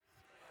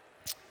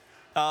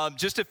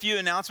Just a few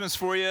announcements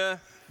for you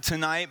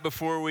tonight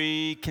before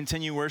we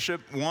continue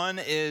worship. One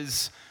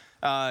is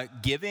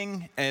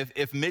giving.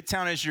 If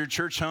Midtown is your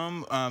church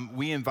home,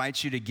 we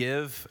invite you to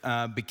give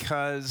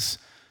because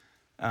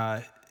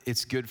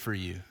it's good for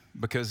you.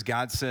 Because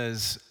God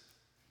says,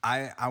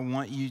 I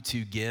want you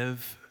to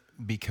give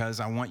because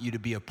I want you to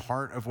be a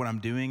part of what I'm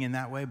doing in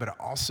that way, but I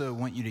also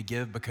want you to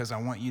give because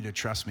I want you to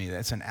trust me.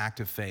 That's an act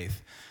of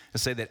faith. To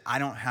say that I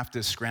don't have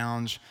to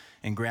scrounge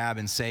and grab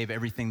and save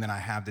everything that I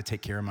have to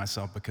take care of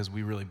myself because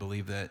we really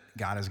believe that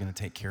God is going to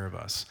take care of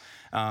us.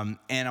 And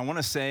I want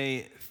to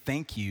say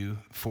thank you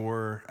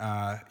for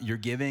your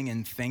giving,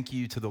 and thank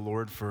you to the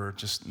Lord for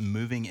just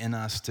moving in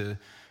us to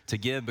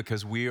give,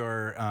 because we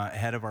are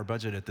ahead of our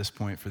budget at this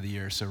point for the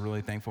year. So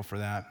really thankful for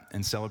that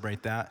and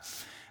celebrate that.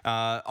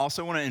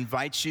 Also want to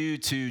invite you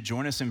to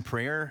join us in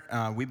prayer.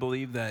 We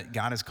believe that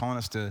God is calling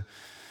us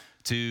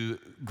to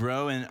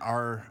grow in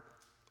our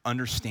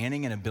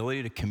understanding and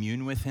ability to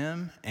commune with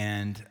him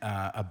and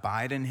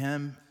abide in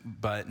him,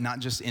 but not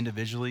just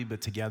individually, but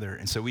together.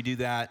 And so we do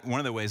that. One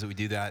of the ways that we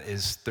do that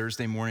is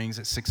Thursday mornings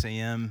at 6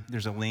 a.m.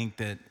 There's a link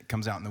that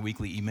comes out in the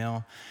weekly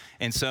email.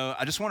 And so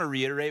I just want to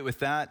reiterate with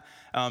that,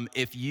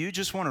 if you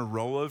just want to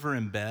roll over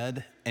in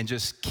bed and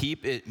just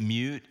keep it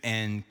mute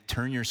and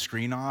turn your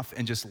screen off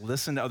and just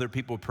listen to other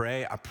people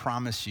pray, I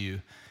promise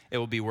you, it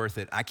will be worth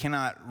it. I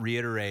cannot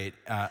reiterate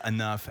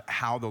enough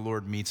how the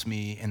Lord meets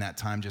me in that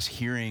time, just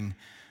hearing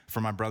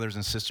from my brothers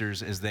and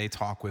sisters as they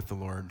talk with the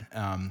Lord.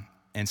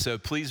 And so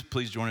please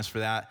join us for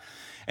that.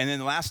 And then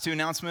the last two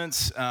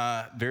announcements,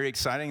 very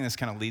exciting. This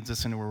kind of leads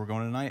us into where we're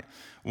going tonight.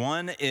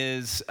 One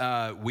is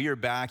we are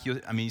back.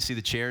 You see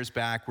the chairs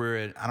back. We're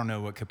at, I don't know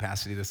what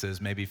capacity this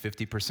is, maybe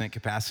 50%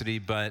 capacity,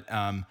 but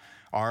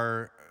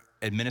our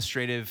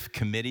administrative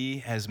committee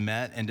has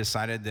met and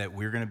decided that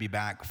we're going to be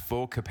back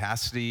full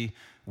capacity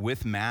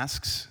with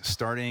masks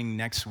starting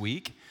next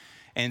week.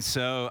 And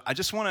so I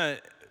just want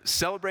to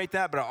celebrate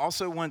that, but I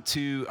also want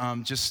to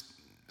just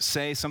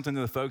say something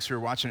to the folks who are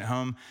watching at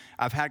home.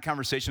 I've had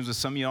conversations with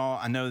some of y'all.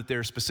 I know that there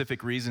are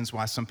specific reasons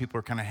why some people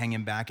are kind of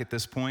hanging back at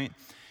this point.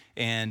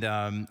 And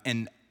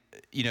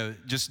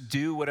just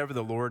do whatever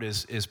the Lord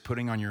is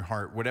putting on your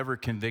heart. Whatever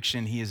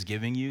conviction he is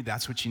giving you,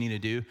 that's what you need to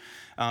do.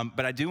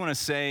 But I do want to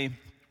say,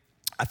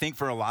 I think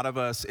for a lot of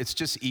us, it's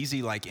just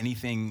easy like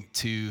anything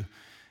to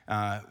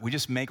we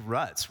just make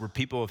ruts. We're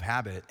people of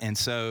habit. And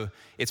so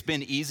it's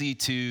been easy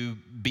to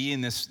be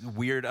in this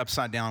weird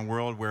upside down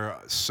world where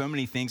so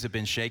many things have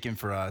been shaken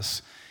for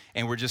us,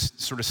 and we're just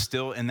sort of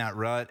still in that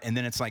rut. And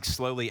then it's like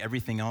slowly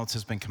everything else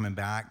has been coming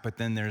back. But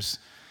then there's,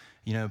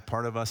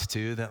 part of us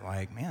too that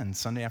like, man,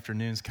 Sunday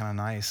afternoon is kind of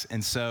nice.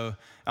 And so,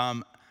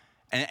 and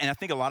I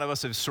think a lot of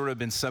us have sort of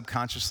been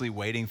subconsciously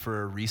waiting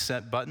for a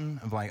reset button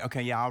of like,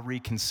 okay, yeah, I'll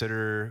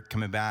reconsider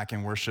coming back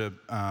and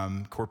worship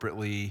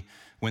corporately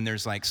when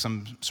there's like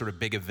some sort of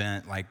big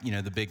event, like,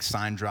 the big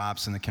sign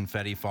drops and the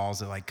confetti falls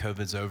that like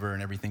COVID's over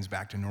and everything's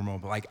back to normal.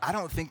 But like, I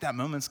don't think that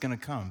moment's gonna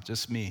come,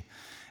 just me.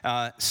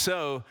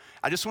 So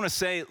I just wanna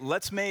say,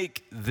 let's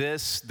make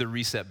this the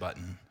reset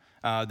button.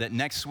 That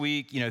next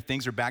week,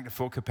 things are back to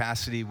full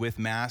capacity with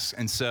masks.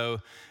 And so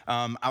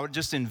I would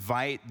just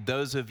invite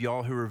those of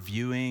y'all who are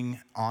viewing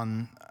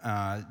on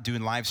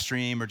doing live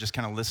stream or just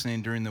kind of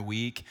listening during the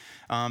week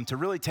to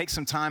really take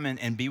some time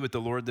and be with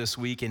the Lord this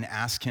week and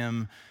ask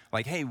him,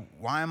 like, hey,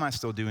 why am I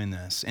still doing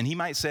this? And he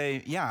might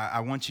say, yeah,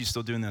 I want you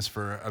still doing this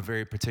for a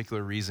very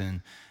particular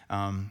reason,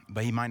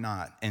 but he might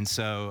not. And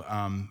so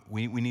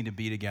we need to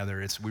be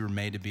together. We were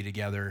made to be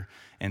together.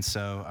 And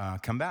so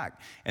come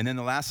back. And then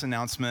the last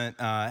announcement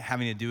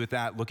having to do with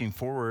that, looking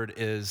forward,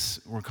 is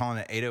we're calling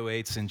it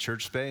 808s in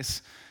church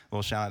space. A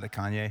little shout out to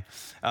Kanye.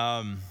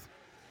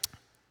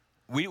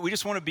 We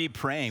just want to be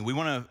praying. We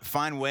want to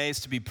find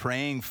ways to be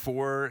praying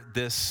for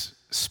this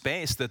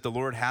space that the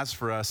Lord has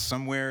for us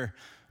somewhere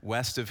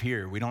west of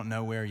here. We don't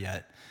know where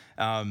yet.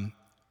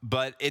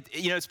 But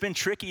it's been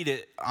tricky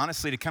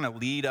to kind of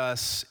lead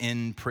us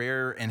in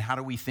prayer and how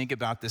do we think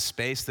about this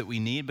space that we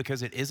need,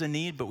 because it is a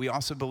need, but we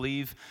also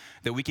believe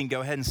that we can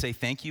go ahead and say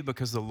thank you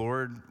because the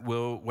Lord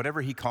will,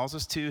 whatever he calls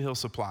us to, he'll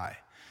supply.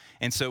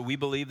 And so we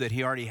believe that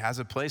he already has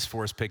a place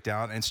for us picked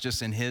out, and it's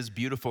just in his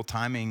beautiful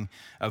timing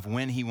of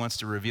when he wants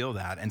to reveal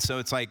that. And so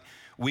it's like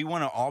we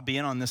want to all be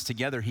in on this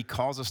together. He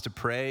calls us to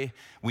pray.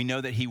 We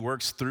know that he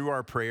works through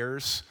our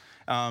prayers.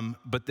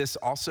 But this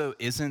also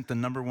isn't the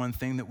number one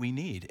thing that we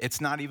need. It's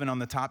not even on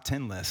the top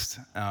 10 list.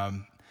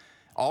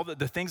 All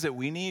the things that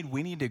we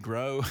need to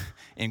grow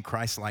in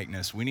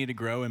Christ-likeness. We need to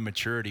grow in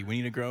maturity. We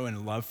need to grow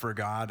in love for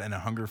God and a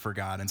hunger for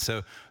God. And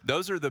so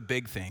those are the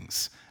big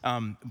things.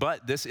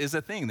 But this is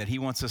a thing that he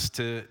wants us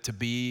to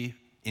be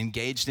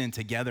engaged in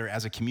together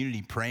as a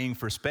community, praying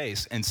for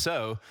space. And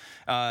so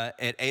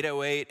at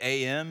 8:08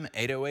 a.m.,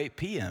 8:08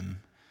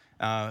 p.m.,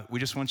 we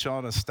just want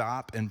y'all to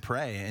stop and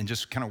pray, and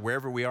just kind of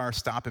wherever we are,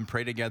 stop and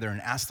pray together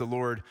and ask the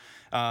Lord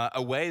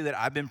a way that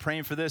I've been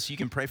praying for this. You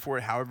can pray for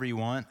it however you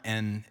want.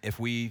 And if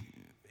we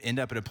end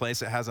up at a place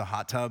that has a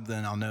hot tub,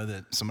 then I'll know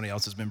that somebody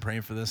else has been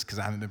praying for this because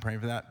I haven't been praying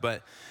for that.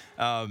 But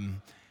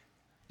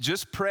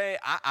just pray.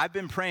 I've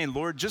been praying,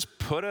 Lord, just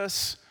put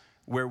us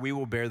where we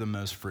will bear the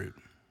most fruit.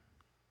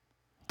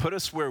 Put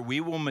us where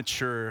we will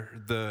mature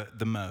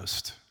the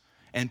most.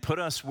 And put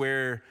us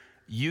where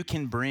you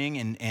can bring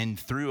and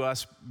through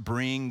us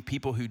bring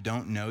people who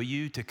don't know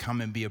you to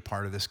come and be a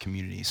part of this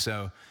community.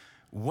 So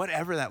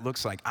whatever that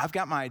looks like, I've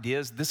got my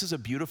ideas. This is a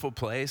beautiful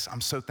place.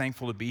 I'm so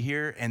thankful to be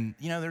here. And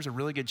there's a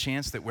really good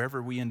chance that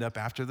wherever we end up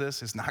after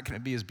this is not going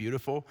to be as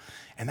beautiful,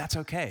 and that's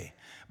okay.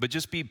 But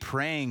just be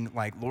praying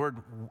like, Lord,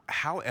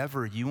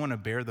 however you want to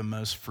bear the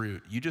most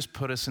fruit, you just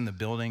put us in the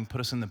building,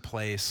 put us in the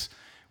place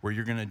where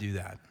you're going to do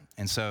that.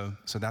 And so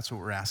that's what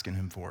we're asking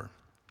him for.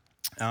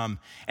 And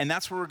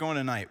that's where we're going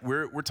tonight.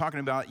 We're talking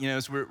about,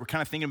 as we're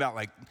kind of thinking about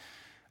like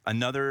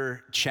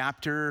another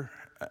chapter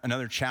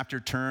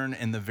turn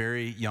in the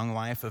very young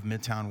life of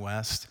Midtown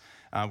West.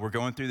 We're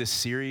going through this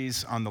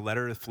series on the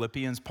letter to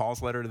Philippians,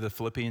 Paul's letter to the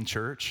Philippian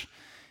church.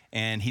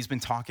 And he's been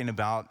talking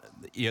about,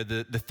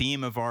 the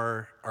theme of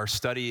our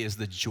study is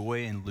the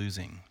joy in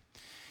losing.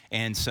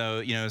 And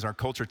so, as our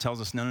culture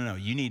tells us, no,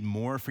 you need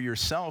more for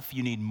yourself.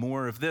 You need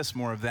more of this,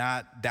 more of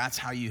that. That's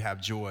how you have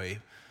joy.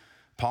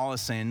 Paul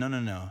is saying,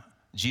 no.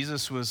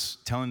 Jesus was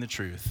telling the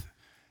truth.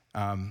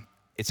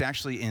 It's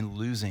actually in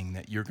losing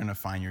that you're going to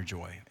find your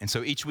joy. And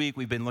so each week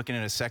we've been looking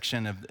at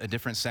a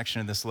different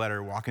section of this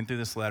letter, walking through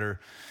this letter.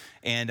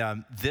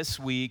 And this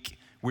week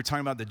we're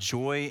talking about the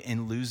joy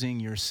in losing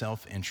your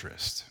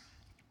self-interest.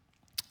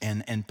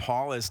 And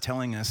Paul is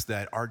telling us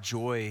that our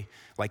joy,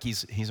 like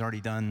he's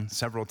already done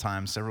several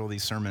times, several of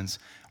these sermons,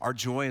 our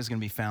joy is going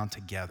to be found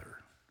together.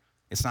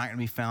 It's not going to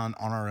be found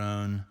on our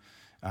own,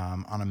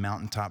 on a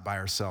mountaintop by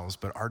ourselves,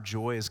 but our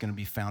joy is going to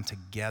be found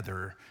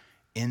together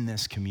in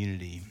this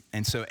community.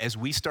 And so as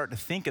we start to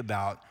think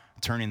about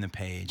turning the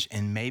page,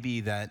 and maybe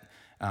that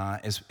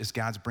as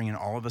God's bringing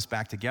all of us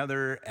back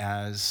together,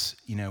 as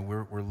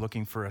we're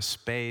looking for a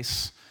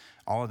space,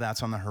 all of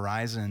that's on the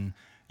horizon.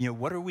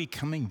 What are we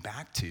coming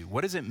back to?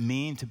 What does it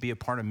mean to be a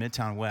part of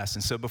Midtown West?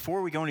 And so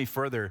before we go any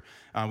further,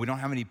 we don't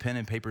have any pen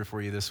and paper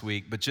for you this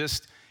week, but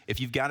just if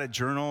you've got a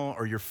journal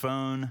or your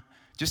phone,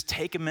 just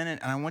take a minute,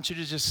 and I want you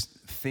to just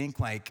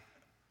think like,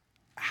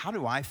 how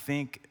do I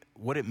think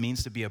what it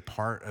means to be a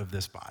part of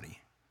this body?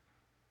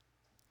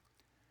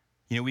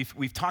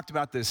 We've talked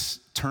about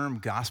this term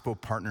gospel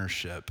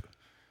partnership,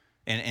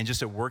 and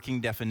just a working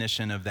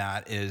definition of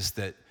that is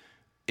that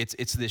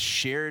it's this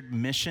shared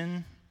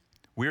mission.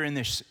 We're in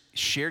this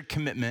shared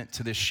commitment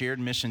to this shared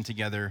mission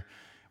together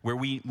where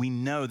we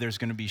know there's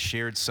going to be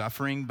shared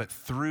suffering, but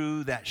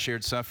through that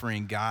shared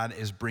suffering, God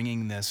is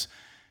bringing this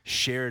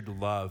shared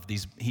love.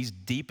 He's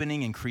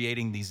deepening and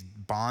creating these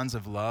bonds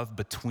of love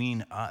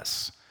between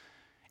us.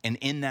 And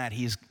in that,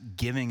 he's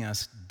giving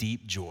us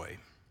deep joy.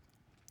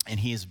 And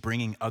he is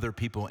bringing other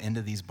people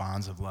into these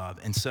bonds of love.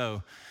 And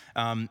so,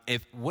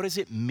 what does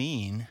it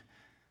mean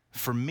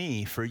for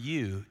me, for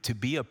you, to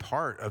be a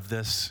part of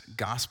this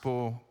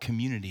gospel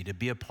community, to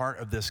be a part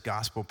of this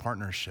gospel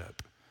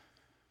partnership?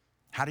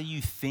 How do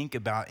you think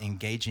about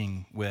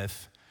engaging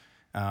with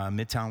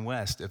Midtown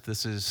West if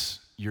this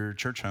is your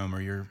church home,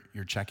 or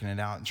you're checking it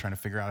out and trying to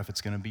figure out if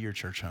it's going to be your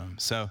church home?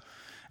 So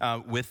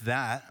with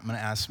that, I'm going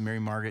to ask Mary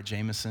Margaret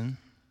Jameson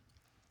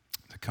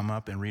to come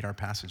up and read our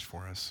passage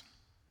for us.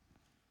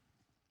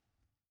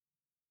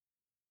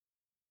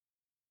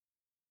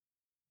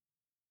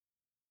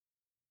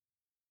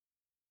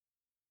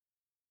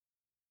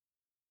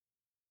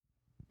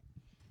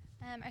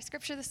 Our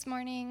scripture this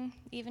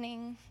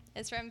evening,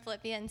 is from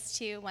Philippians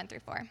 2,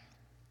 1-4.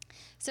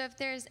 So if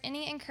there's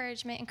any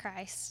encouragement in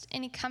Christ,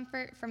 any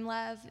comfort from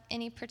love,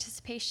 any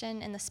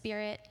participation in the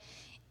Spirit,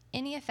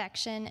 any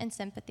affection and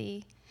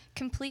sympathy,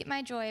 complete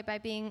my joy by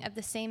being of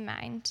the same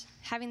mind,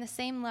 having the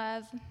same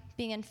love,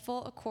 being in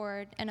full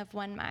accord and of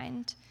one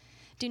mind.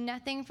 Do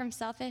nothing from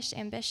selfish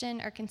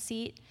ambition or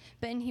conceit,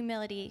 but in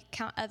humility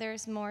count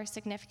others more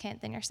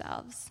significant than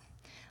yourselves.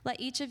 Let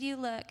each of you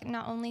look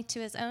not only to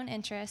his own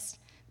interest,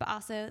 but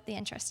also the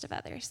interest of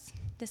others.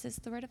 This is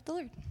the word of the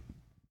Lord.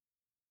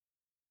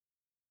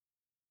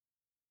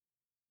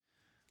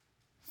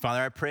 Father,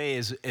 I pray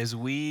as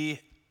we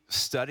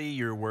study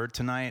your word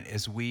tonight,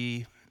 as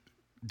we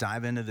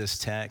dive into this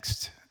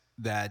text,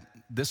 that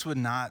this would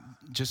not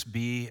just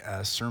be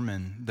a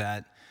sermon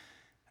that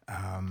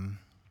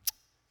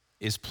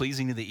is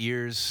pleasing to the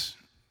ears,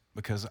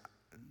 because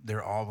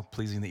they're all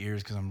pleasing to the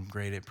ears because I'm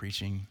great at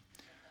preaching.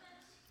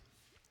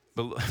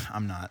 But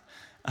I'm not.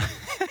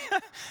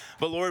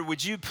 But Lord,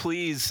 would you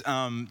please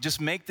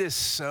just make this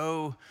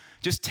so,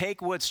 just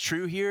take what's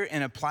true here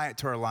and apply it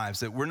to our lives,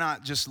 that we're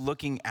not just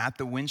looking at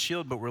the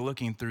windshield, but we're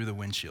looking through the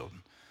windshield.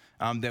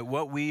 That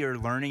what we are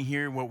learning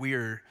here, what we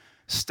are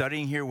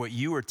studying here, what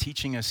you are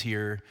teaching us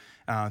here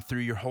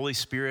through your Holy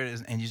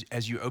Spirit, and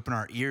as you open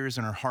our ears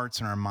and our hearts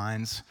and our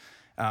minds,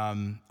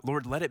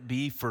 Lord, let it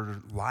be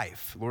for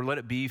life. Lord, let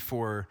it be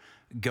for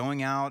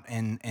going out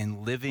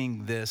and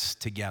living this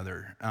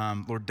together.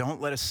 Lord,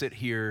 don't let us sit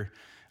here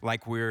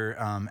like we're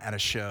at a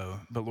show,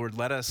 but Lord,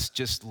 let us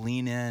just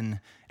lean in,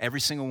 every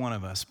single one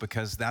of us,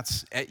 because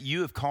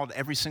you have called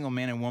every single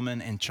man and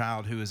woman and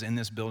child who is in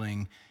this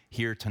building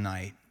here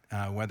tonight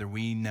whether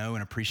we know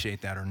and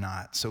appreciate that or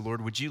not. So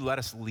Lord, would you let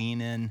us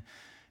lean in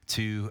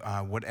to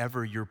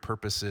whatever your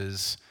purpose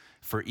is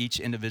for each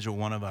individual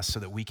one of us so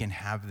that we can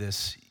have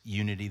this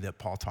unity that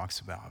Paul talks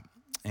about.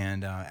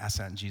 And ask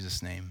that in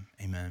Jesus' name,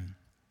 amen.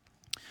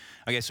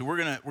 Okay, so we're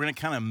gonna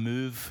kind of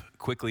move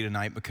quickly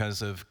tonight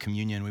because of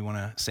communion. We want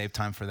to save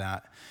time for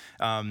that.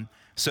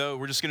 So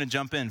we're just gonna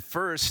jump in.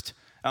 First,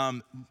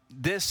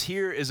 this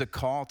here is a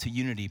call to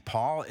unity.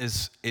 Paul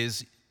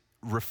is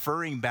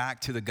referring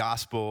back to the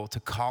gospel to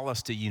call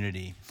us to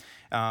unity.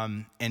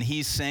 And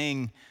he's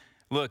saying,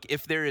 look,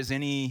 if there is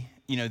any,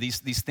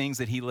 these things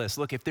that he lists,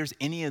 look, if there's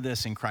any of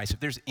this in Christ, if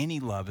there's any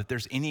love, if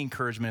there's any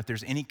encouragement, if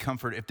there's any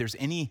comfort, if there's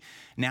any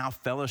now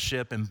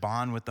fellowship and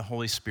bond with the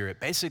Holy Spirit,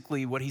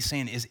 basically what he's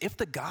saying is if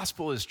the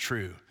gospel is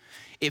true,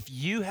 if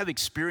you have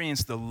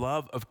experienced the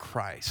love of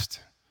Christ,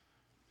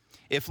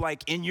 if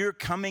like in your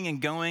coming and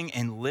going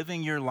and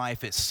living your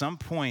life at some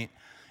point,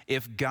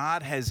 if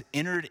God has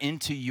entered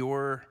into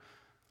your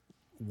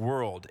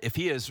world, if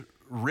he has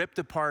ripped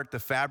apart the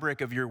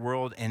fabric of your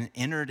world and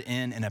entered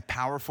in a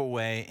powerful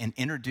way and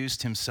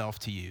introduced himself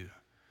to you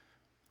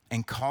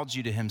and called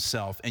you to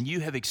himself, and you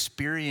have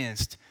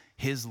experienced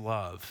his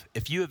love,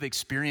 if you have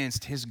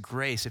experienced his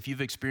grace, if you've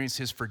experienced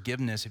his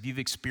forgiveness, if you've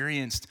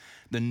experienced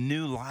the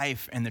new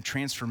life and the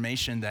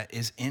transformation that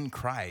is in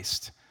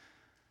Christ,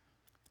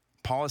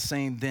 Paul is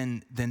saying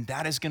then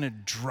that is going to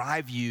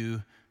drive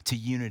you to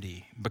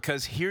unity,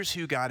 because here's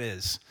who God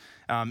is.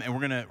 And we're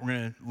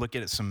gonna look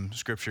at some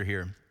scripture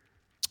here.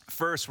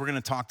 First, we're going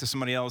to talk to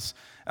somebody else.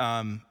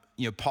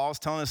 Paul's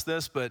telling us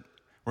this, but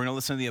we're going to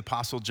listen to the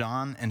Apostle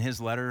John in his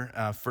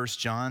letter, 1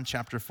 John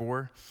chapter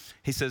 4.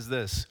 He says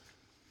this,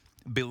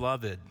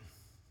 beloved,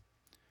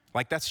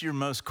 like that's your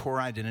most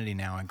core identity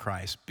now in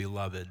Christ,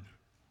 beloved.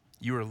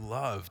 You are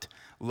loved.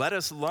 Let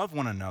us love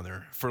one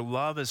another, for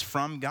love is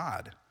from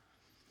God.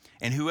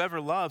 And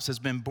whoever loves has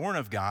been born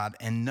of God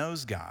and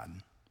knows God.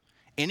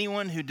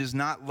 Anyone who does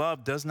not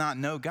love does not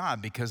know God,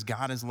 because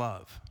God is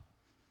love.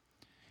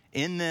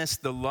 In this,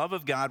 the love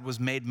of God was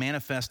made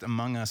manifest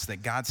among us,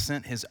 that God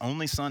sent his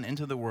only Son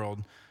into the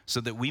world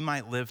so that we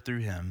might live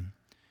through him.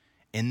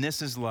 And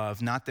this is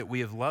love, not that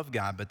we have loved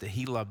God, but that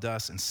he loved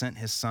us and sent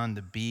his Son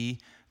to be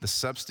the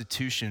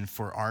substitution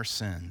for our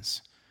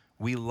sins.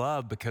 We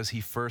love because he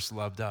first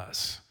loved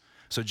us.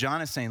 So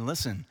John is saying,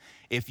 listen,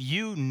 if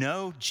you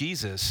know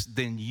Jesus,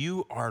 then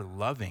you are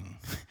loving.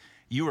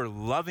 You are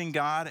loving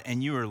God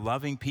and you are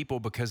loving people,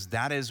 because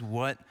that is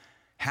what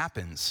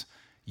happens.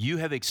 You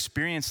have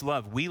experienced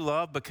love. We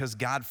love because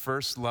God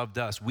first loved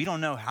us. We don't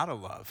know how to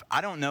love.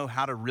 I don't know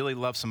how to really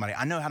love somebody.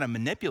 I know how to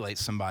manipulate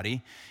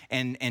somebody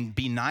and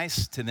be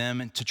nice to them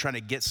and to try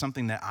to get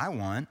something that I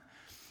want.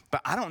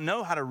 But I don't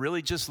know how to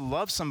really just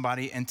love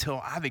somebody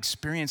until I've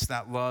experienced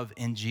that love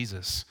in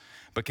Jesus,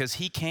 because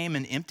he came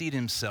and emptied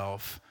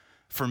himself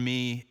for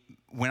me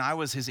when I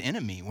was his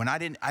enemy, when I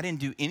didn't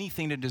do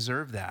anything to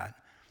deserve that.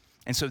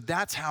 And so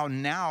that's how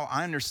now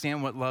I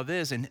understand what love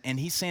is. And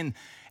he's saying,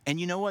 and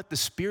you know what? The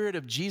Spirit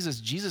of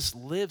Jesus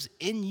lives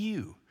in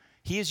you.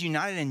 He is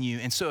united in you.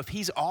 And so if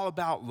he's all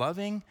about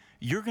loving,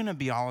 you're going to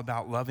be all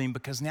about loving,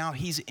 because now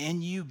he's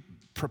in you,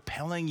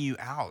 propelling you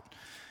out.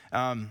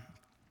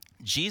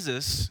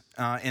 Jesus,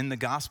 in the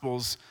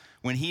Gospels,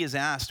 when he is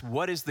asked,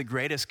 what is the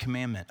greatest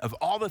commandment? Of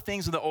all the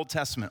things of the Old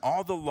Testament,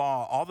 all the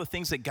law, all the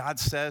things that God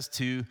says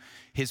to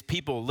his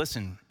people,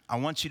 listen, I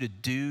want you to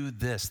do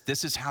this.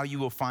 This is how you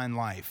will find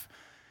life.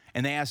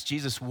 And they asked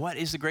Jesus, what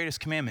is the greatest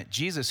commandment?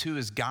 Jesus, who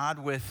is God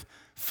with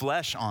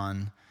flesh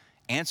on,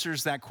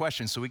 answers that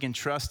question so we can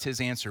trust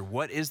his answer.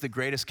 What is the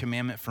greatest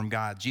commandment from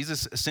God?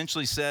 Jesus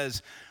essentially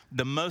says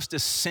the most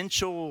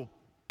essential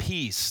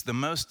piece, the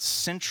most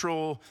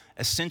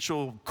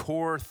essential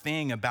core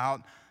thing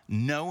about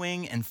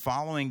knowing and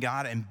following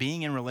God and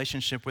being in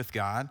relationship with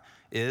God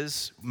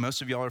is,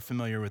 most of y'all are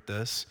familiar with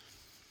this,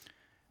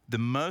 the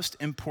most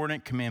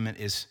important commandment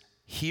is,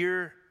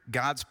 hear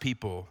God's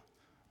people,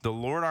 the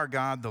Lord our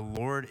God, the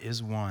Lord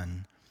is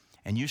one.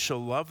 And you shall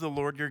love the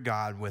Lord your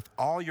God with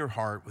all your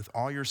heart, with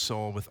all your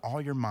soul, with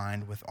all your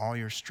mind, with all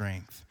your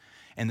strength.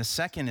 And the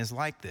second is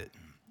like that.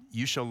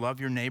 You shall love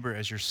your neighbor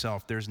as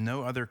yourself. There's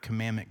no other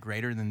commandment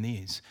greater than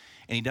these.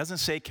 And he doesn't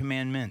say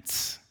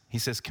commandments. He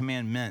says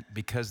commandment,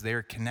 because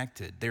they're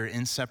connected. They're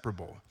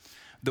inseparable.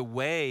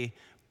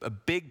 A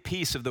big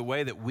piece of the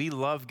way that we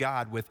love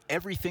God with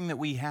everything that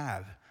we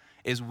have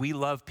is we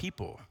love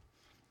people.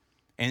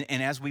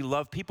 And as we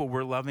love people,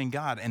 we're loving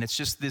God. And it's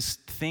just this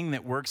thing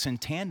that works in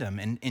tandem.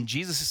 And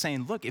Jesus is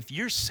saying, look, if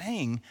you're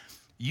saying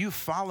you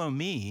follow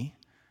me,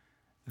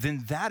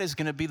 then that is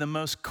going to be the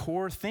most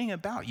core thing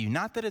about you.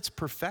 Not that it's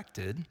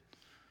perfected,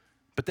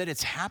 but that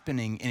it's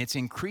happening and it's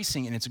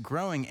increasing and it's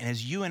growing. And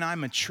as you and I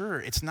mature,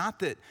 it's not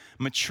that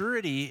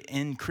maturity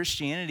in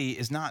Christianity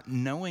is not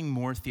knowing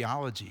more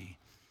theology.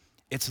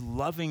 It's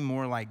loving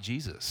more like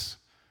Jesus.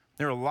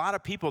 There are a lot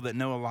of people that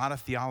know a lot of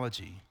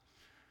theology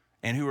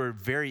and who are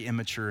very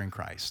immature in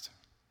Christ.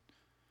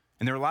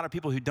 And there are a lot of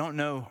people who don't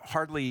know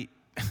hardly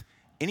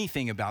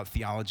anything about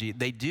theology.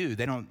 They do.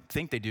 They don't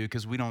think they do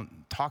because we don't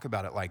talk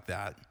about it like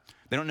that.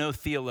 They don't know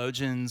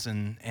theologians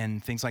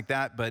and things like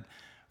that, but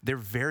they're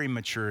very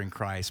mature in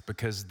Christ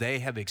because they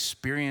have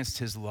experienced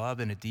his love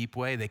in a deep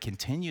way. They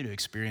continue to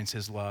experience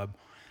his love,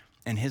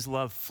 and his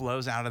love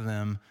flows out of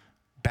them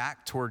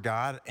back toward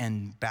God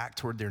and back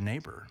toward their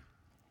neighbor.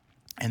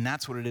 And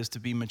that's what it is to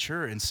be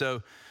mature. And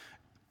so,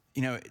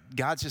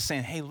 God's just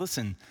saying, hey,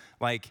 listen,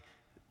 like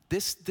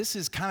this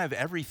is kind of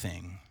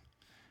everything.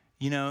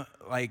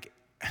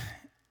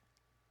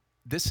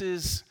 This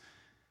is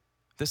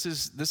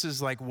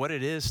like what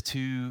it is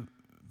to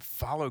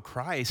follow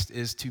Christ,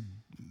 is to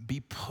be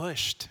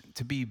pushed,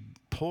 to be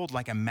pulled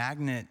like a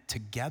magnet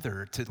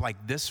together, to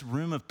like this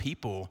room of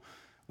people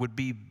would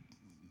be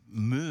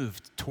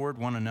moved toward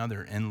one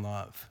another in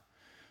love.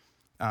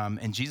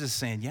 And Jesus is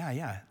saying,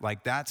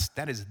 like that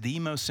is the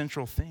most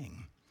central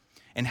thing.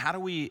 And how do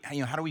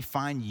we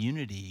find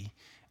unity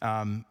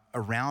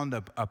around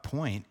a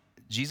point?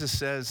 Jesus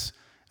says,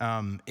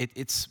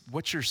 it's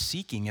what you're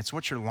seeking, it's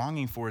what you're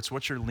longing for, it's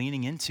what you're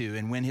leaning into.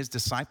 And when his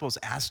disciples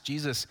asked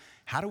Jesus,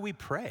 how do we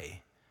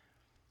pray?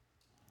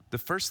 The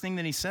first thing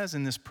that he says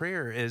in this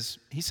prayer is,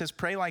 he says,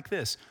 pray like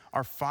this: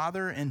 Our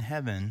Father in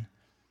heaven,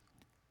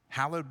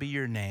 hallowed be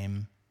your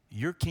name,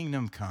 your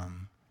kingdom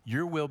come,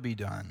 your will be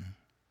done.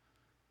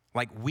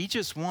 Like, we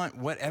just want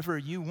whatever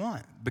you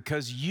want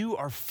because you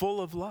are full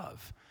of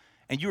love.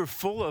 And you are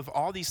full of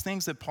all these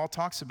things that Paul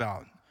talks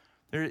about.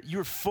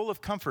 You're full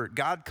of comfort.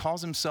 God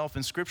calls himself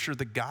in Scripture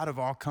the God of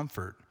all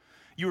comfort.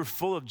 You are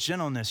full of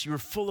gentleness. You are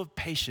full of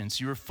patience.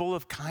 You are full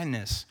of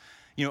kindness.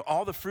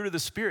 All the fruit of the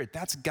Spirit,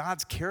 that's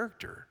God's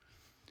character.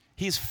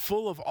 He's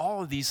full of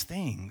all of these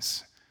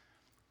things.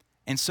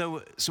 And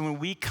so when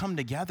we come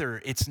together,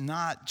 it's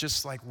not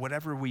just like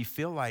whatever we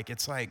feel like.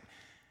 It's like,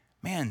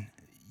 man,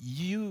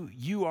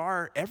 you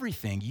are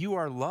everything. You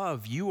are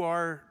love. You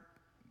are,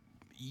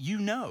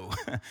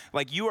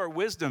 like you are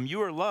wisdom.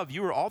 You are love.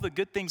 You are all the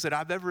good things that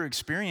I've ever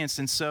experienced.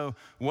 And so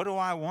what do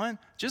I want?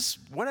 Just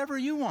whatever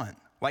you want.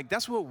 Like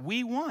that's what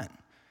we want.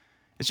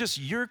 It's just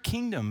your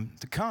kingdom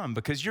to come,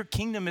 because your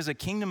kingdom is a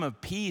kingdom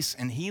of peace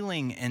and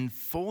healing and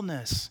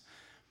fullness.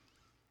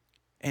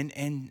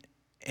 And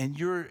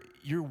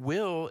your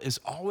will is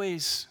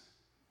always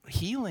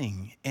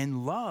healing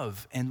and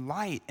love and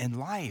light and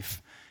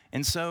life.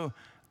 And so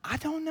I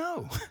don't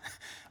know.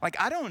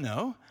 I don't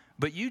know,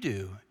 but you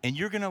do. And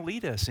you're going to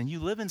lead us, and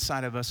you live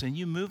inside of us, and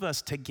you move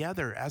us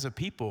together as a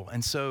people.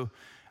 And so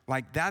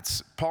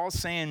that's Paul's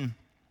saying,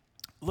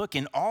 look,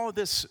 in all of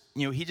this,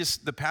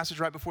 the passage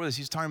right before this,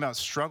 he's talking about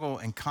struggle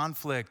and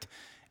conflict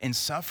and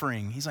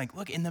suffering. He's like,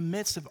 look, in the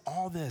midst of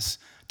all this,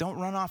 don't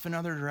run off in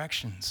other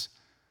directions.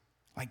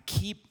 Like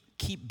keep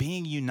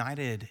being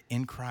united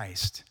in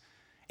Christ.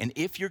 And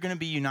if you're going to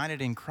be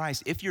united in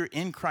Christ, if you're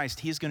in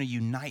Christ, he's going to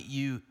unite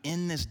you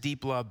in this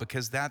deep love,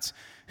 because that's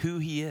who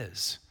he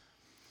is.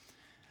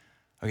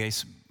 Okay,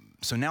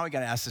 so now we got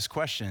to ask this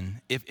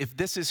question. If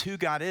this is who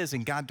God is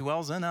and God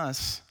dwells in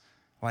us,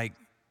 like,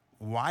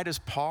 why does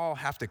Paul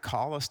have to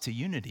call us to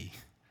unity?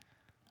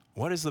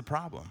 What is the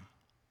problem?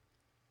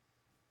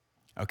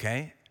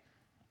 Okay,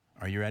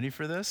 are you ready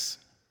for this?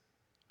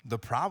 The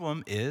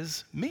problem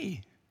is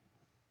me.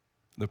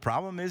 The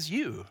problem is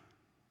you.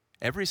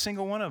 Every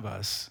single one of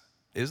us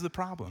is the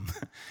problem.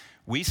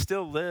 We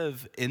still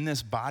live in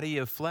this body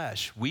of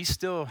flesh. We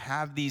still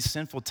have these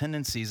sinful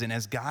tendencies. And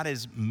as God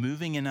is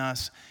moving in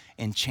us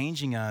and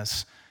changing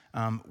us,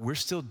 we're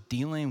still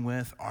dealing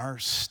with our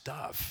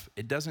stuff.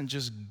 It doesn't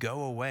just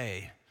go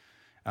away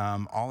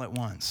all at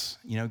once.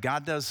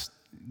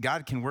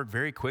 God can work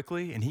very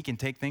quickly, and he can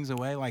take things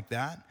away like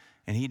that,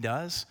 and he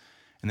does.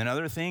 And then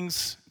other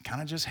things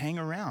kind of just hang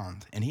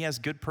around, and he has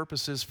good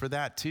purposes for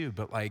that too.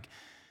 But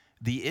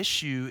the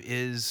issue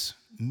is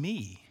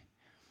me.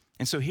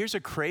 And so here's a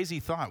crazy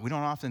thought. We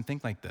don't often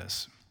think like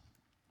this,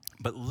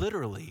 but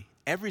literally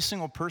every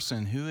single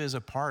person who is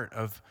a part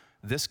of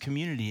this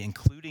community,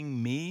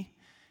 including me,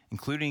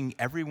 including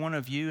every one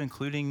of you,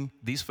 including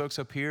these folks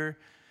up here,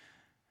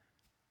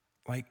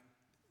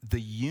 the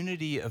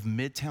unity of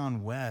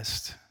Midtown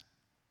West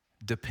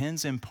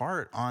depends in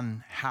part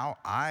on how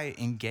I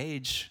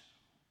engage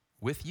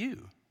with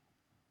you.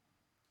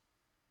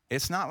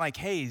 It's not like,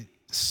 hey,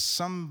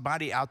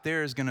 somebody out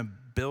there is going to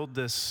build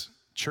this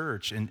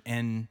church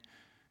and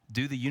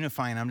do the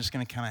unifying. I'm just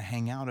going to kind of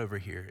hang out over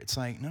here. It's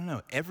like,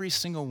 no. Every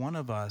single one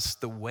of us,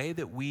 the way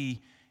that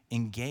we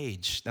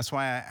engage, that's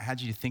why I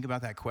had you think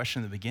about that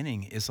question at the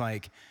beginning, is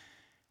like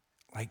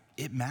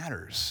it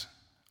matters.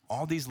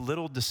 All these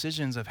little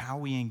decisions of how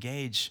we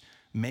engage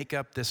make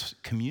up this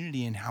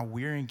community and how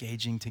we're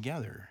engaging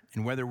together,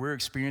 and whether we're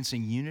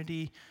experiencing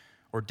unity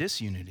or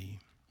disunity.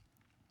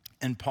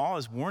 And Paul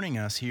is warning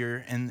us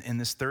here in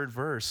this third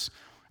verse.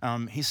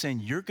 He's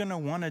saying, you're going to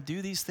want to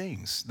do these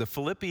things. The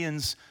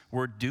Philippians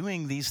were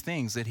doing these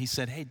things that he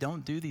said, hey,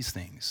 don't do these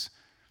things.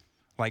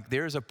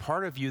 There's a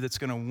part of you that's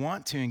going to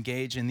want to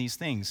engage in these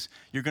things.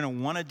 You're going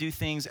to want to do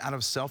things out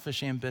of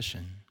selfish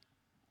ambition.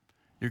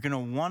 You're going to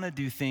want to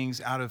do things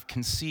out of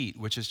conceit,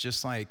 which is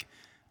just like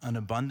an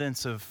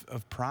abundance of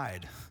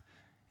pride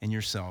in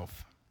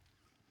yourself.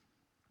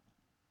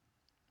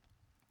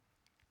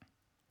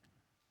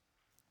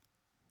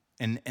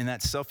 And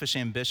that selfish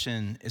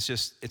ambition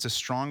is it's a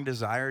strong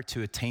desire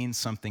to attain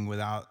something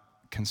without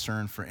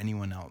concern for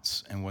anyone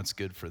else and what's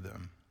good for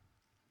them.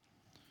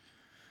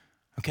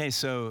 Okay,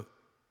 so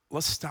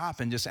let's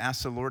stop and just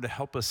ask the Lord to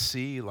help us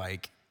see,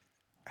 like,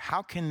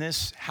 how can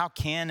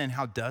and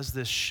how does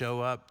this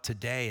show up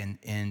today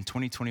in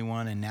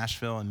 2021 in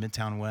Nashville and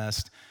Midtown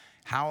West?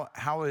 How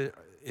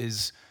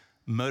is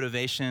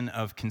motivation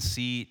of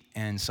conceit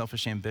and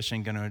selfish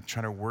ambition going to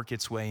try to work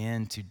its way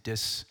in to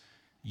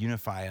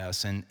disunify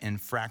us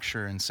and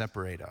fracture and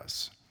separate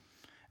us?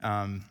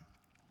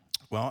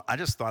 Well, I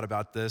just thought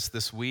about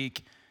this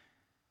week,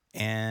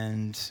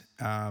 and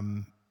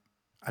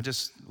I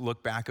just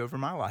look back over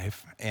my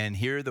life and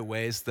hear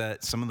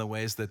some of the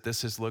ways that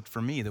this has looked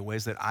for me, the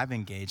ways that I've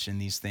engaged in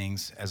these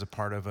things as a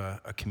part of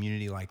a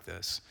community like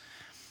this.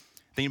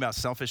 Thinking about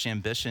selfish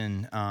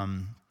ambition,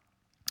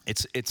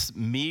 it's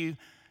me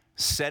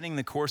setting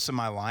the course of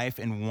my life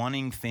and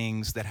wanting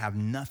things that have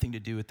nothing to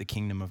do with the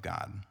kingdom of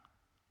God.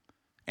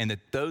 And that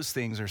those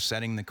things are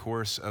setting the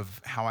course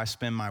of how I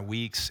spend my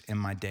weeks and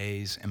my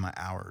days and my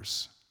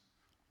hours.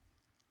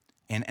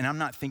 And I'm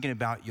not thinking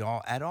about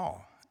y'all at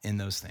all in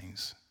those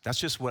things. That's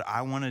just what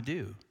I want to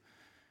do.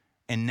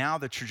 And now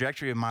the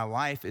trajectory of my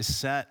life is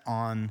set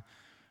on,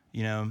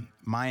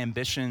 my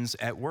ambitions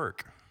at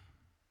work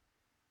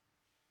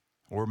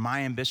or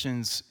my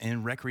ambitions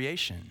in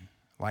recreation.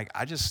 Like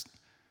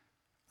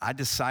I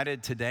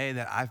decided today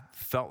that I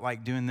felt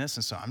like doing this,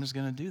 and so I'm just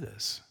going to do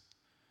this.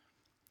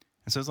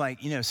 And so it's like,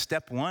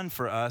 step one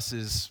for us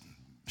is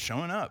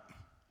showing up.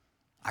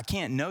 I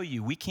can't know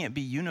you. We can't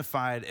be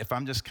unified if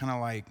I'm just kind of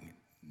like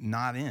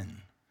not in.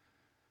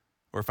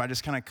 Or if I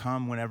just kind of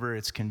come whenever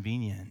it's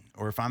convenient.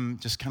 Or if I'm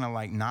just kind of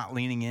like not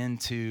leaning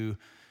into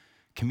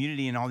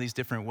community in all these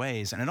different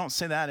ways. And I don't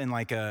say that in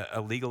like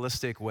a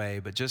legalistic way,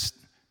 but just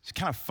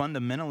kind of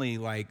fundamentally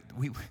like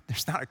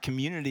there's not a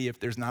community if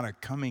there's not a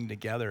coming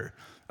together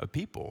of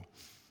people.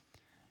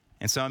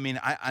 And so,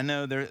 I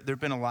know there have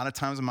been a lot of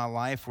times in my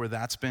life where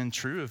that's been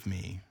true of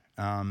me.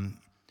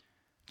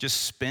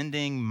 Just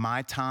spending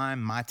my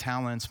time, my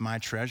talents, my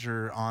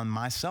treasure on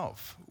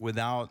myself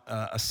without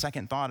a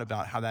second thought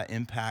about how that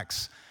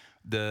impacts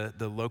the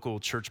local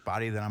church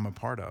body that I'm a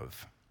part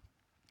of.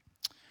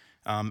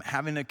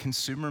 Having a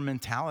consumer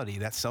mentality,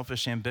 that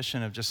selfish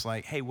ambition of just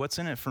like, hey, what's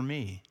in it for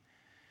me?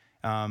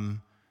 As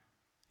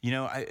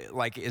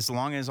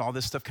long as all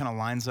this stuff kind of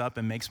lines up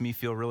and makes me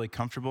feel really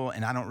comfortable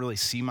and I don't really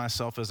see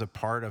myself as a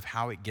part of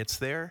how it gets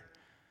there,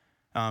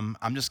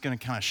 I'm just going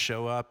to kind of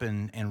show up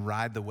and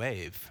ride the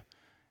wave.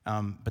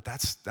 But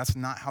that's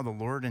not how the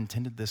Lord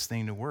intended this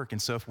thing to work.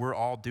 And so if we're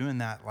all doing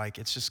that, like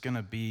it's just going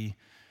to be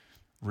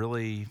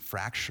really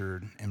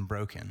fractured and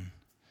broken.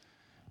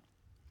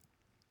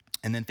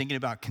 And then thinking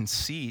about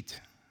conceit,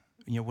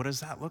 what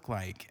does that look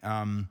like?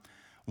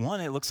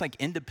 One, it looks like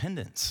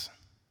independence.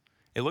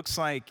 It looks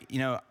like,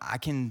 I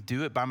can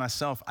do it by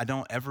myself. I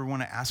don't ever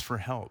want to ask for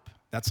help.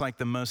 That's like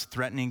the most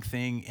threatening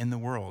thing in the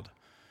world.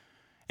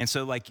 And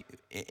so like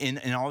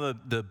in all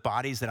the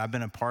bodies that I've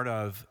been a part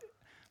of,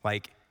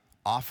 like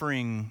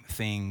offering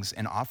things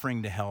and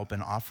offering to help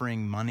and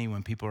offering money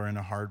when people are in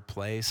a hard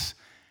place,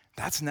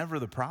 that's never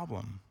the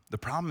problem. The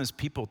problem is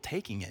people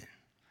taking it.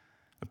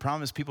 The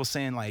problem is people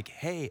saying like,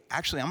 hey,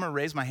 actually, I'm going to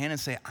raise my hand and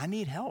say, I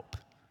need help.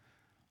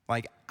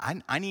 Like,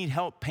 I need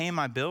help paying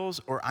my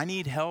bills, or I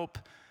need help,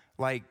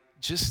 like,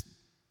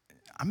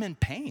 I'm in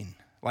pain.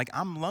 Like,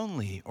 I'm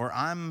lonely, or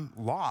I'm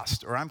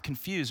lost, or I'm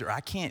confused, or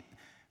I can't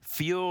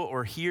feel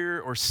or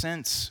hear or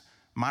sense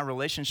my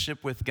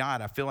relationship with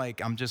God. I feel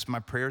like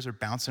my prayers are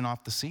bouncing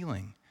off the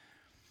ceiling.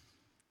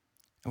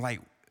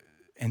 Like,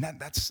 and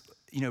that's,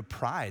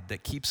 pride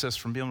that keeps us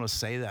from being able to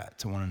say that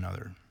to one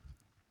another.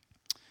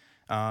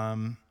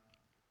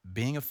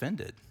 Being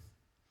offended.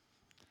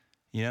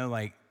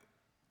 Like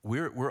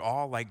we're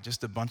all like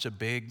just a bunch of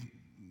big,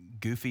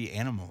 goofy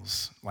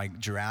animals, like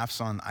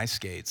giraffes on ice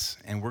skates,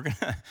 and we're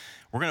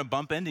gonna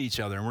bump into each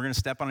other, and we're gonna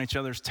step on each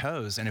other's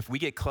toes. And if we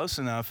get close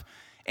enough,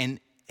 and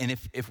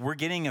if we're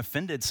getting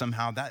offended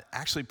somehow, that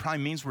actually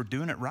probably means we're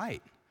doing it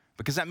right,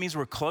 because that means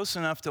we're close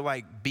enough to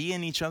like be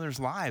in each other's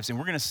lives, and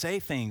we're gonna say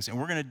things and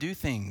we're gonna do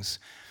things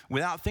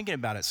without thinking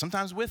about it,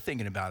 sometimes with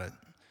thinking about it,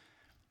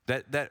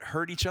 that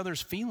hurt each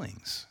other's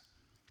feelings.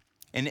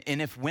 And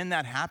if when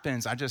that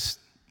happens, I just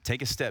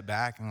take a step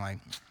back and like,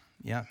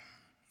 yeah,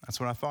 that's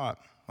what I thought.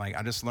 Like,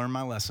 I just learned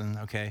my lesson,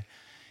 okay?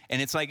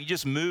 And it's like you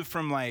just move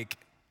from like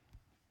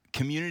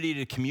community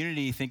to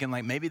community thinking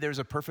like maybe there's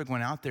a perfect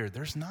one out there.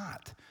 There's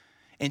not.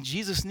 And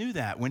Jesus knew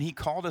that when he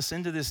called us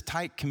into this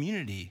tight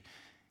community.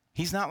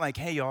 He's not like,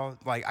 hey, y'all,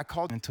 like I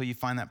called until you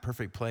find that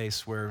perfect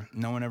place where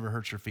no one ever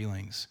hurts your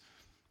feelings.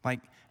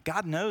 Like,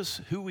 God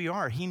knows who we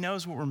are. He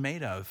knows what we're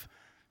made of.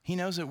 He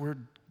knows that we're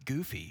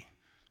goofy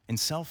and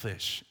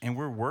selfish and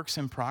we're works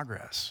in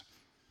progress.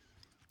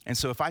 And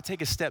so if I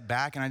take a step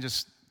back and I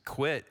just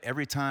quit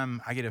every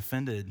time I get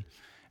offended,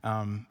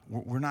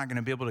 we're not going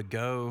to be able to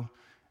go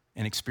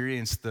and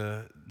experience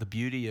the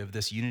beauty of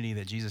this unity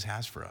that Jesus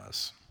has for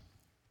us.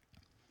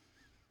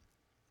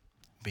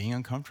 Being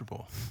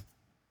uncomfortable.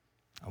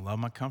 I love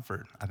my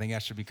comfort. I think I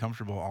should be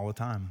comfortable all the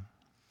time.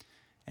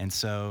 And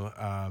so,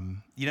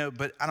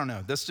 but I don't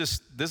know. This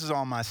is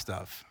all my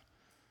stuff.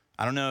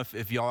 I don't know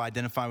if y'all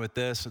identify with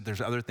this, if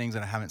there's other things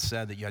that I haven't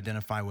said that you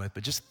identify with,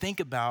 but just think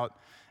about,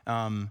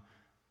 I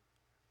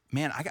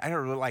gotta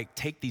really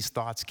take these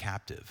thoughts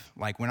captive.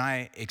 Like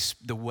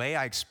the way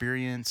I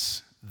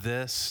experience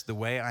this, the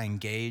way I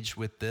engage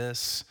with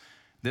this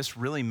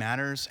really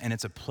matters, and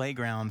it's a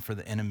playground for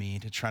the enemy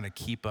to try to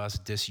keep us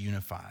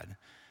disunified.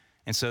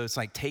 And so it's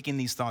like taking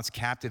these thoughts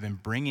captive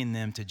and bringing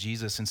them to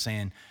Jesus and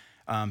saying,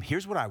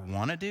 here's what I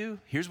want to do.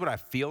 Here's what I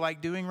feel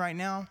like doing right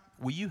now.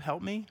 Will you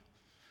help me?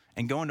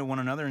 And going to one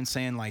another and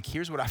saying,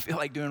 here's what I feel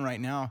like doing right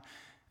now.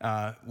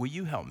 Will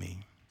you help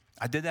me?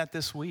 I did that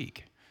this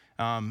week.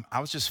 I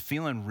was just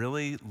feeling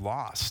really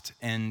lost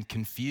and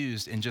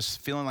confused and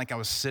just feeling like I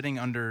was sitting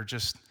under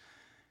just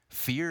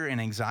fear and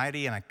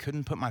anxiety, and I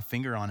couldn't put my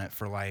finger on it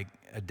for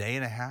a day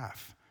and a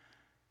half.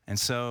 And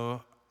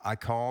so I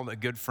called a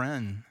good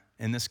friend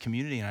in this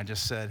community, and I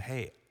just said,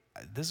 hey,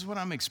 this is what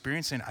I'm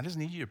experiencing. I just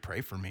need you to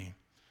pray for me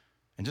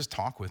and just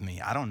talk with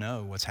me. I don't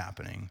know what's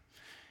happening.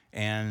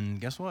 And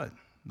guess what?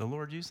 The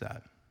Lord used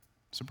that.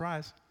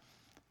 Surprise.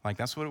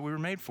 That's what we were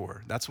made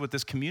for. That's what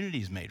this community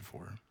is made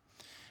for.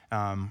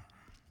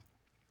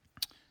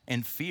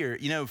 And fear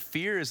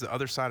is the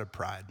other side of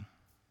pride.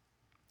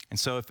 And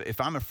so if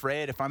I'm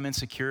afraid, if I'm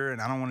insecure and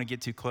I don't want to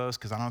get too close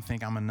because I don't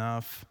think I'm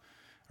enough,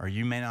 or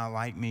you may not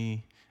like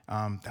me,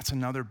 that's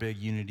another big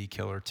unity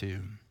killer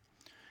too.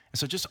 And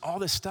so just all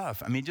this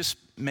stuff, just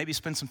maybe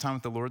spend some time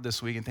with the Lord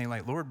this week and think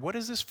Lord, what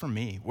is this for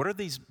me? What are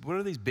these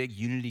big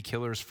unity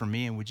killers for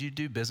me? And would you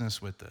do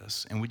business with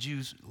this? And would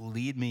you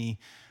lead me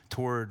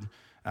toward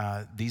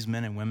these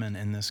men and women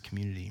in this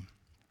community?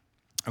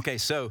 Okay,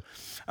 so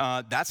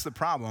that's the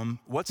problem.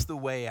 What's the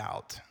way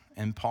out?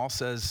 And Paul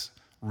says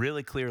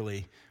really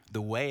clearly,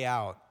 the way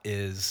out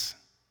is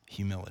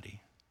humility.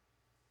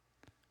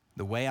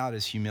 The way out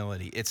is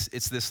humility.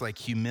 It's this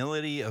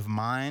humility of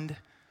mind.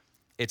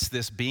 It's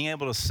this being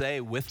able to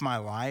say with my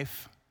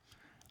life,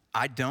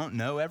 I don't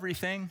know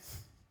everything.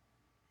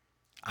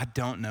 I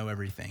don't know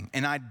everything.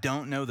 And I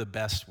don't know the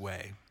best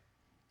way.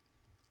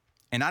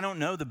 And I don't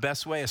know the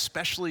best way,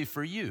 especially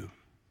for you.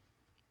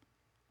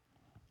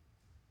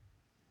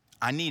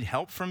 I need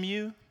help from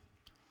you,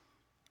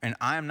 and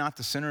I am not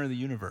the center of the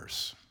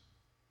universe.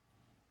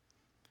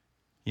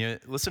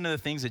 Listen to the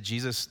things that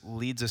Jesus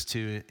leads us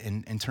to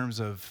in terms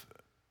of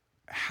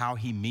how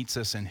he meets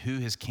us and who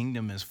his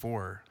kingdom is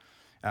for.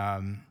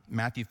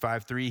 Matthew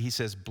 5:3, he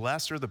says,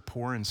 blessed are the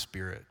poor in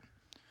spirit.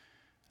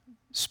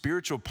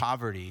 Spiritual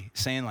poverty,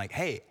 saying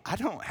hey, I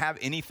don't have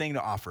anything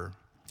to offer.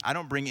 I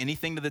don't bring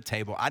anything to the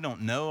table. I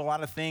don't know a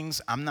lot of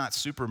things. I'm not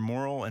super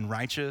moral and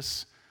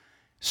righteous.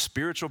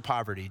 Spiritual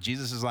poverty.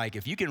 Jesus is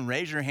if you can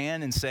raise your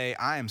hand and say,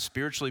 I am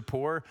spiritually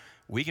poor,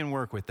 we can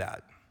work with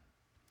that.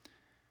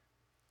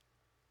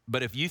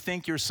 But if you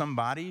think you're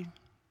somebody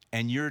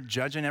and you're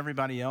judging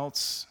everybody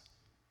else,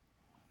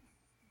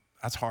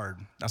 that's hard.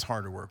 That's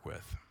hard to work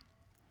with.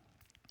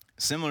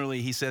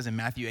 Similarly, he says in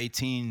Matthew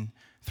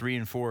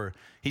 18:3-4,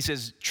 he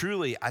says,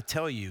 truly, I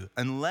tell you,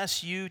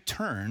 unless you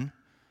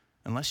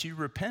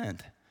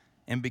repent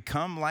and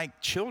become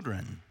like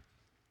children,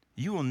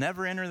 you will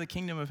never enter the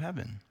kingdom of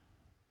heaven.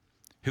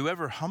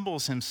 Whoever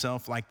humbles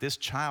himself like this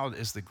child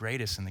is the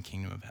greatest in the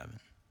kingdom of heaven.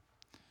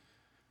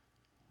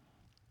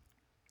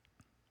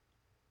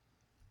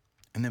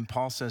 And then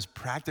Paul says,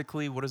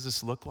 practically, what does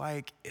this look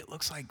like? It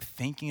looks like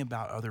thinking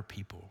about other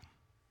people.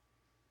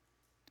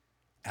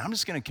 And I'm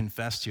just going to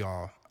confess to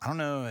y'all, I don't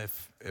know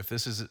if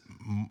this is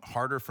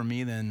harder for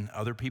me than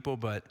other people,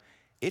 but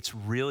it's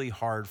really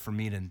hard for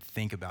me to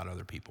think about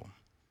other people.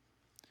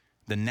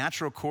 The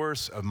natural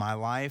course of my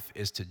life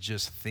is to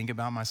just think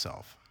about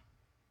myself.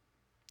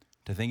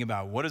 To think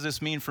about, what does this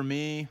mean for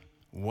me?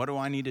 What do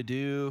I need to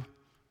do?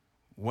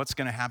 What's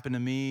going to happen to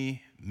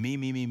me?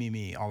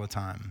 Me, all the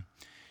time.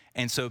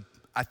 And so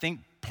I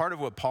think part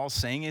of what Paul's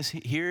saying is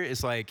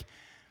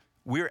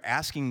we're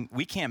asking,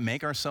 we can't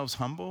make ourselves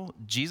humble.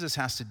 Jesus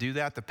has to do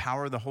that. The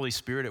power of the Holy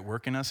Spirit at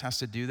work in us has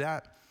to do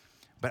that.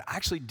 But I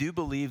actually do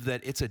believe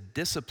that it's a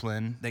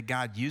discipline that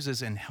God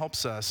uses and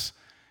helps us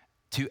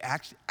to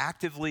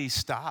actively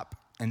stop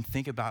and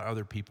think about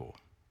other people.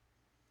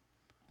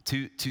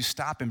 To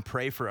stop and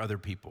pray for other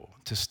people.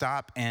 To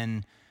stop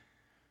and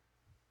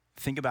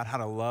think about how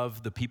to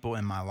love the people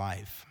in my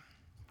life.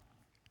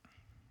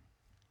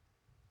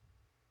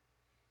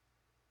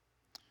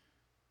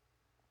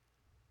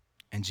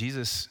 And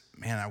Jesus,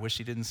 man, I wish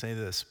he didn't say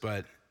this,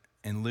 but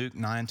in Luke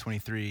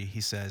 9:23,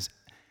 he says,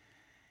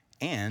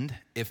 and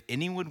if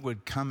anyone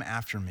would come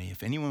after me,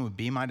 if anyone would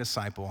be my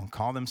disciple and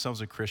call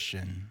themselves a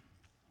Christian,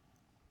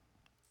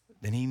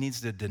 then he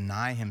needs to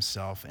deny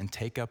himself and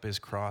take up his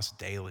cross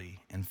daily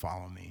and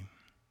follow me.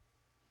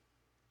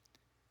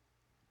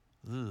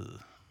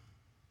 Ugh.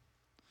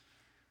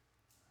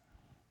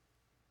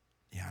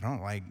 Yeah, I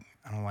don't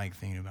like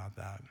thinking about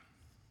that.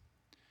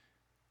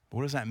 But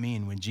what does that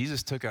mean? When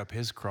Jesus took up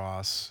his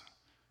cross,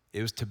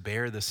 it was to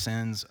bear the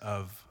sins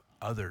of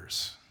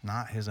others,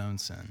 not his own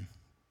sin.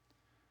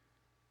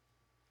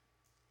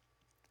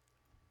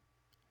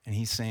 And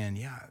he's saying,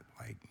 yeah,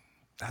 like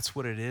that's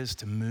what it is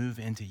to move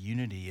into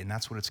unity. And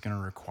that's what it's going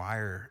to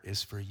require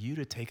is for you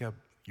to take up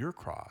your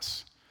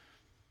cross.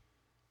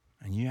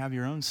 And you have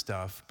your own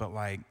stuff, but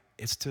like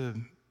it's to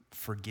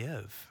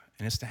forgive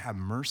and it's to have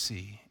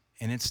mercy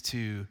and it's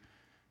to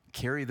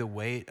carry the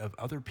weight of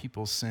other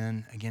people's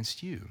sin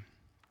against you.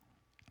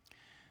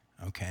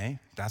 Okay,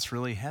 that's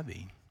really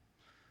heavy.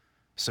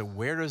 So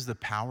where does the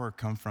power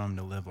come from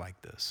to live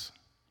like this?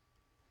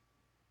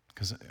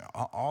 Because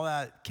all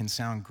that can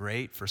sound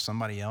great for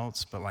somebody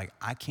else, but like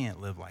I can't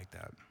live like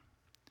that.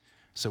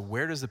 So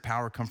where does the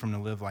power come from to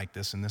live like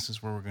this? And this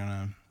is where we're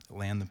gonna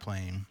land the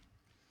plane.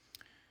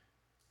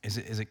 Is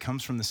it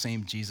comes from the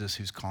same Jesus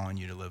who's calling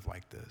you to live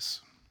like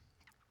this.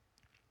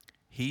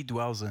 He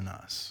dwells in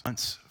us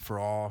once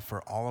for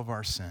all of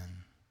our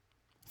sin.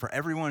 For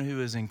everyone who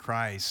is in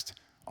Christ,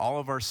 all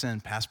of our sin,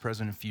 past,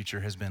 present, and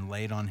future, has been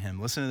laid on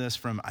him. Listen to this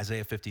from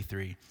Isaiah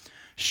 53.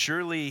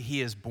 Surely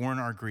he has borne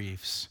our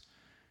griefs.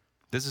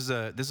 This is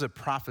a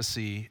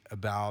prophecy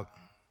about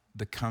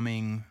the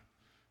coming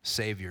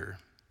Savior,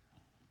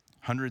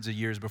 hundreds of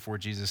years before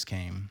Jesus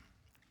came.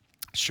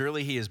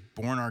 Surely he has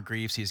borne our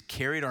griefs. He has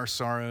carried our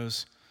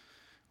sorrows.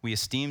 We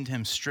esteemed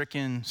him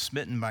stricken,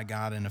 smitten by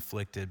God, and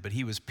afflicted. But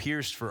he was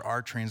pierced for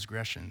our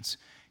transgressions.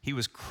 He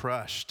was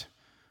crushed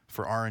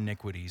for our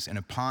iniquities. And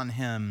upon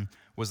him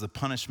was the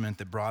punishment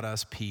that brought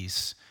us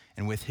peace.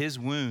 And with his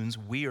wounds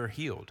we are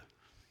healed.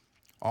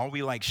 All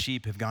we like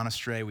sheep have gone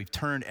astray. We've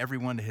turned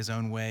everyone to his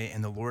own way.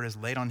 And the Lord has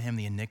laid on him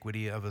the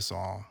iniquity of us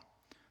all.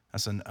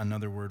 That's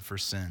another word for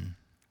sin.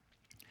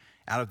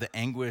 Out of the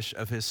anguish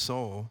of his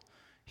soul,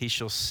 he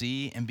shall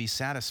see and be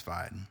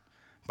satisfied.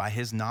 By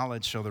his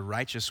knowledge shall the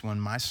righteous one,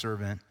 my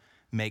servant,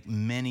 make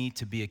many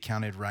to be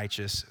accounted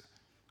righteous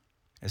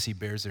as he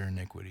bears their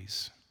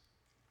iniquities.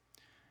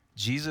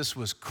 Jesus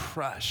was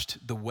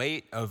crushed. The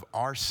weight of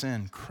our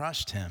sin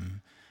crushed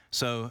him.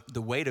 So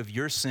the weight of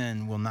your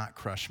sin will not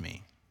crush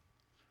me.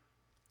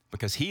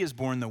 Because he has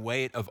borne the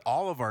weight of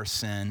all of our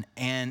sin,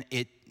 and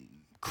it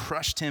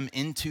crushed him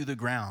into the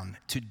ground,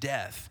 to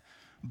death.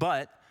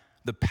 But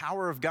the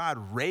power of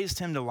God raised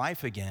him to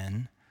life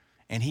again,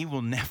 and he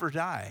will never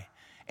die.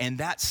 And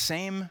that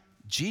same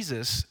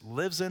Jesus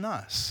lives in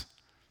us.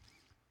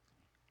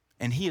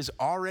 And he has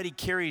already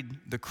carried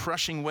the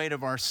crushing weight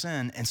of our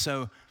sin. And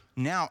so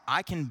now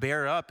I can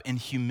bear up in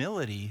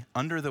humility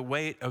under the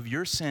weight of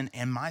your sin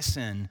and my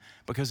sin,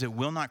 because it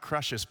will not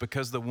crush us,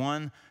 because the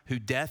one who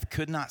death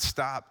could not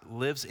stop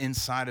lives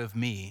inside of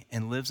me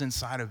and lives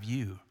inside of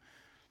you.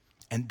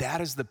 And that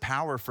is the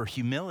power for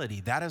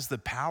humility. That is the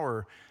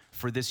power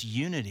for this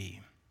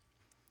unity.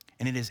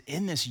 And it is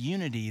in this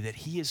unity that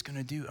he is going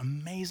to do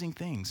amazing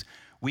things.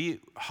 We,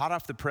 hot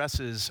off the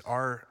presses,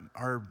 our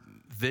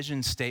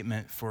vision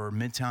statement for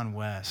Midtown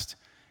West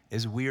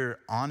is we're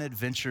on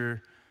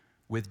adventure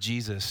with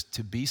Jesus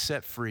to be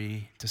set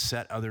free, to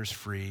set others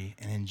free,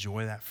 and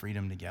enjoy that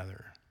freedom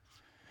together.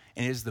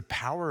 And it is the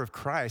power of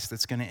Christ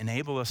that's going to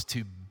enable us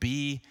to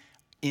be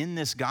in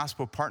this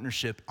gospel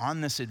partnership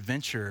on this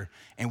adventure,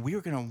 and we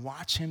are going to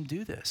watch him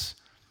do this.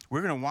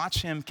 We're going to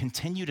watch him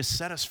continue to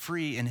set us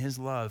free in his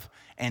love,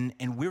 and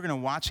we're going to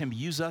watch him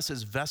use us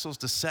as vessels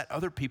to set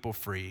other people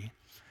free,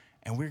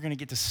 and we're going to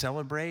get to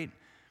celebrate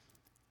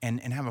and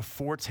have a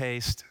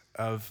foretaste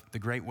of the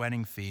great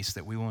wedding feast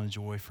that we will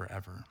enjoy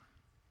forever.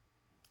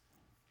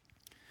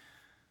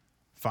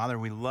 Father,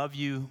 we love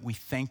you. We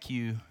thank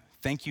you.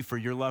 Thank you for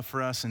your love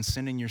for us and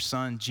sending your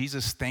son.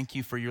 Jesus, thank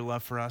you for your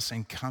love for us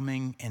and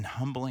coming and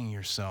humbling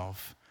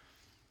yourself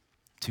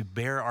to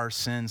bear our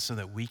sins so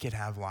that we could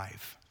have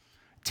life.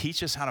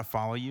 Teach us how to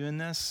follow you in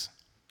this.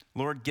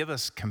 Lord, give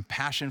us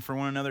compassion for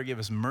one another. Give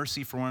us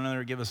mercy for one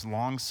another. Give us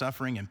long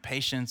suffering and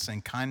patience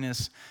and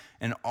kindness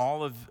and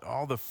all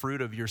the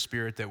fruit of your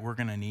spirit that we're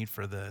going to need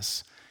for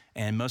this.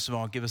 And most of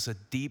all, give us a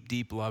deep,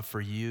 deep love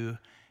for you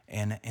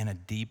and a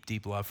deep,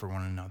 deep love for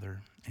one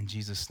another. In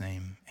Jesus'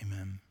 name,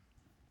 amen.